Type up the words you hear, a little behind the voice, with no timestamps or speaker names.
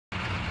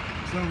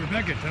So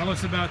Rebecca, tell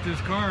us about this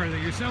car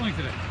that you're selling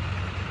today.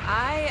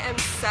 I am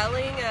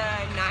selling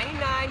a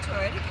 99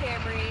 Toyota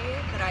Camry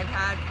that I've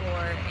had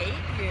for 8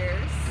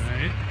 years.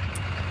 Right.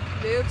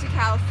 Moved to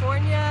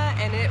California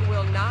and it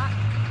will not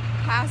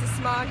pass a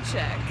smog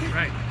check.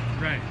 Right,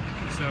 right.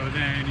 So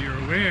then you're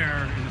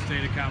aware in the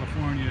state of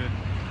California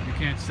you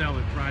can't sell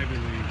it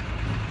privately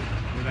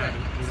without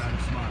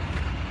a smog.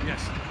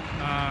 Yes.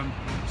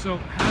 So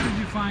how did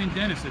you find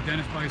Dennis at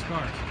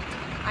Dennisbuyscars?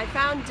 I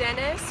found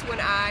Dennis when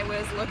I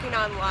was looking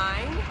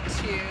online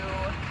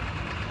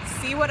to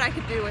see what I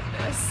could do with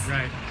this.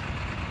 Right.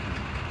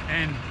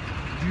 And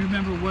do you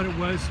remember what it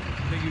was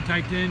that you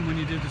typed in when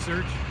you did the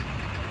search?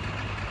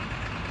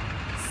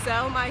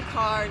 Sell my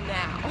car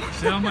now.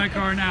 Sell my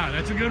car now.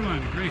 That's a good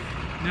one. Great.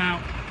 Now,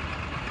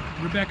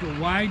 Rebecca,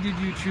 why did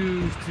you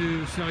choose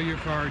to sell your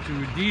car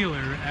to a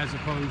dealer as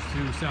opposed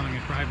to selling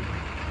it privately?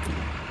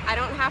 I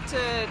don't have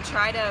to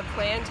try to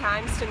plan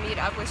times to meet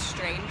up with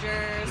strangers.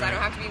 Right. I don't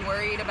have to be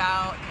worried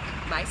about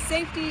my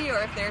safety or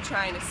if they're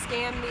trying to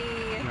scam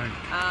me. Right.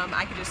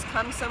 I could just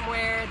come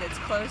somewhere that's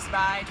close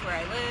by to where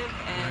I live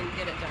and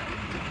get it done.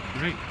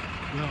 Great.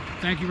 Well,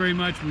 thank you very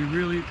much.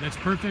 That's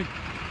perfect.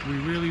 We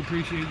really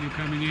appreciate you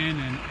coming in,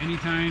 and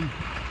anytime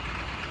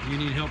you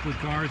need help with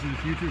cars in the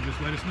future, just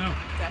let us know.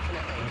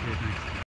 Definitely. Okay, thanks.